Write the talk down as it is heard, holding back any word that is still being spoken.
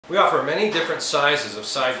We offer many different sizes of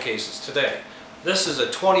side cases today. This is a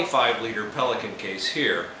 25-liter Pelican case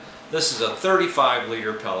here. This is a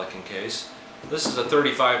 35-liter Pelican case. This is a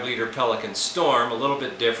 35-liter Pelican Storm, a little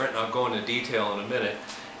bit different. I'll go into detail in a minute.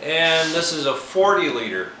 And this is a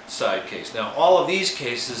 40-liter side case. Now, all of these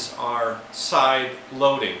cases are side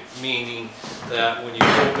loading, meaning that when you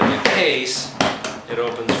open the case, it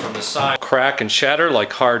opens from the side. Crack and shatter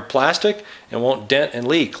like hard plastic and won't dent and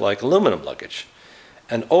leak like aluminum luggage.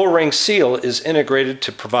 An O-ring seal is integrated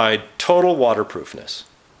to provide total waterproofness.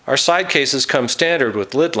 Our side cases come standard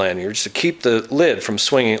with lid lanyards to keep the lid from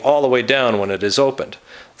swinging all the way down when it is opened.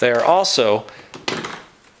 They are also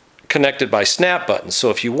connected by snap buttons, so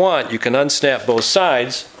if you want, you can unsnap both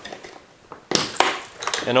sides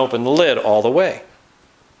and open the lid all the way.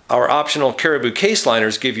 Our optional Caribou case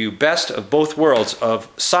liners give you best of both worlds of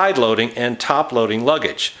side loading and top loading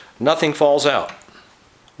luggage. Nothing falls out.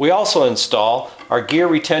 We also install our gear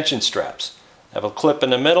retention straps. Have a clip in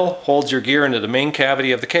the middle, holds your gear into the main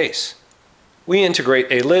cavity of the case. We integrate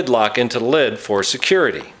a lid lock into the lid for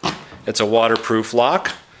security. It's a waterproof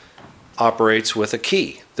lock, operates with a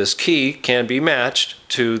key. This key can be matched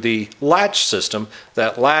to the latch system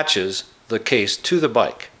that latches the case to the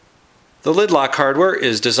bike. The lid lock hardware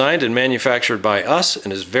is designed and manufactured by us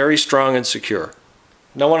and is very strong and secure.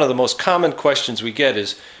 Now, one of the most common questions we get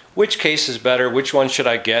is, which case is better, which one should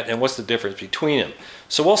I get, and what's the difference between them?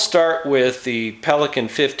 So we'll start with the Pelican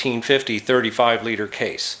 1550 35-liter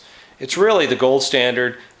case. It's really the gold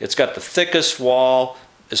standard. It's got the thickest wall,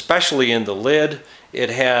 especially in the lid. It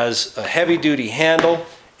has a heavy-duty handle,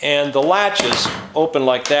 and the latches open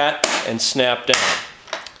like that and snap down.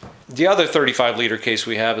 The other 35-liter case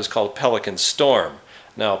we have is called Pelican Storm.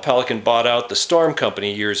 Now, Pelican bought out the Storm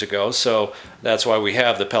company years ago, so that's why we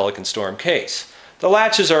have the Pelican Storm case. The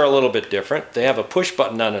latches are a little bit different. They have a push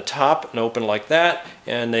button on the top and open like that,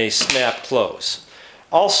 and they snap close.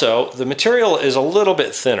 Also, the material is a little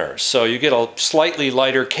bit thinner, so you get a slightly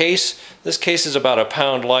lighter case. This case is about a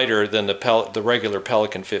pound lighter than the regular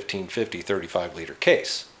Pelican 1550 35-liter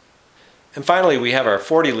case. And finally, we have our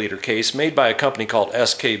 40-liter case made by a company called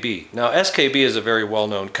SKB. Now, SKB is a very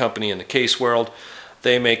well-known company in the case world.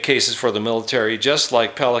 They make cases for the military just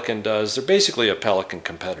like Pelican does. They're basically a Pelican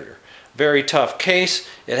competitor. Very tough case.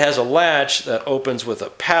 It has a latch that opens with a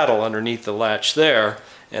paddle underneath the latch there,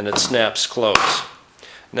 and it snaps closed.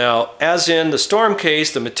 Now, as in the Storm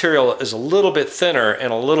case, the material is a little bit thinner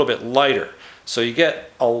and a little bit lighter. So you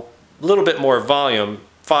get a little bit more volume,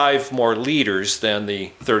 5 more liters than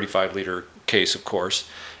the 35-liter case, of course.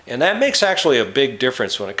 And that makes actually a big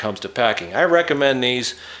difference when it comes to packing. I recommend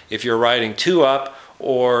these if you're riding 2-up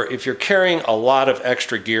or if you're carrying a lot of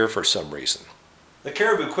extra gear for some reason. The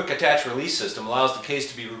Caribou Quick Attach Release System allows the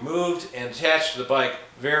case to be removed and attached to the bike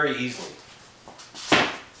very easily.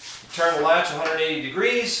 Turn the latch 180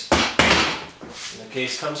 degrees and the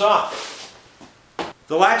case comes off.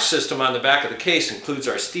 The latch system on the back of the case includes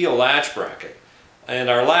our steel latch bracket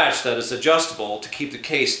and our latch that is adjustable to keep the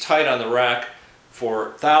case tight on the rack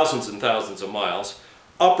for thousands and thousands of miles,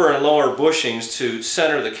 upper and lower bushings to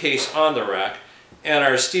center the case on the rack, and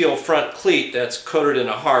our steel front cleat that's coated in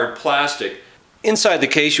a hard plastic. Inside the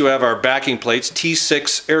case you have our backing plates,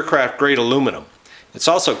 T6 aircraft grade aluminum. It's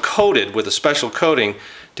also coated with a special coating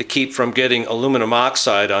to keep from getting aluminum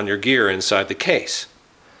oxide on your gear inside the case.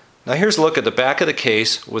 Now here's a look at the back of the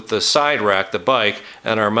case with the side rack, the bike,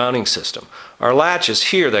 and our mounting system. Our latch is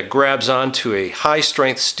here that grabs onto a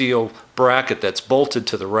high-strength steel bracket that's bolted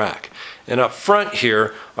to the rack. And up front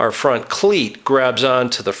here, our front cleat grabs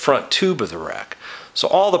onto the front tube of the rack. So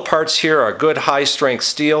all the parts here are good high-strength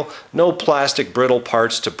steel, no plastic brittle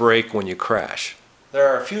parts to break when you crash. There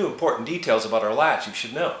are a few important details about our latch you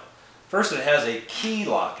should know. First, it has a key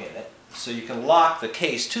lock in it, so you can lock the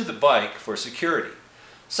case to the bike for security.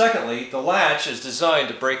 Secondly, the latch is designed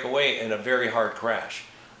to break away in a very hard crash.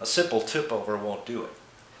 A simple tip-over won't do it.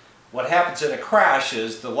 What happens in a crash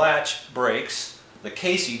is the latch breaks, the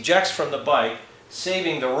case ejects from the bike,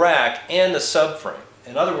 saving the rack and the subframe.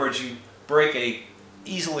 In other words, you break a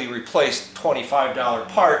easily replaced $25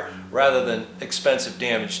 part rather than expensive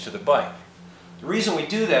damage to the bike. The reason we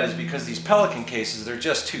do that is because these Pelican cases, they're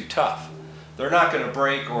just too tough. They're not going to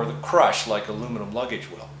break or crush like aluminum luggage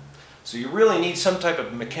will. So you really need some type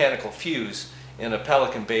of mechanical fuse in a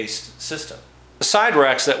Pelican-based system. The side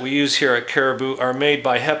racks that we use here at Caribou are made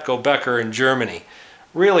by Hepco Becker in Germany.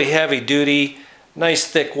 Really heavy duty, nice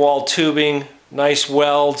thick wall tubing, nice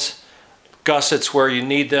welds, gussets where you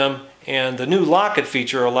need them. And the new locket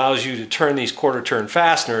feature allows you to turn these quarter-turn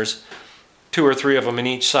fasteners, 2 or 3 of them in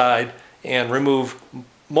each side, and remove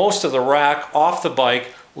most of the rack off the bike,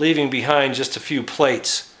 leaving behind just a few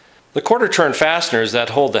plates The quarter turn fasteners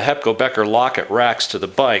that hold the Hepco-Becker locket racks to the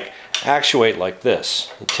bike actuate like this.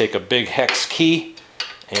 You take a big hex key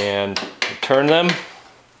and turn them.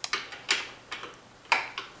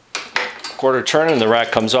 Quarter turn and the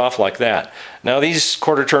rack comes off like that. Now these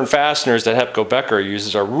quarter turn fasteners that Hepco-Becker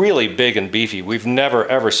uses are really big and beefy. We've never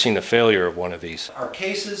ever seen a failure of one of these. Our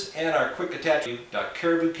cases and our quick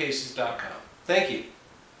attachment.cariboucases.com. Thank you.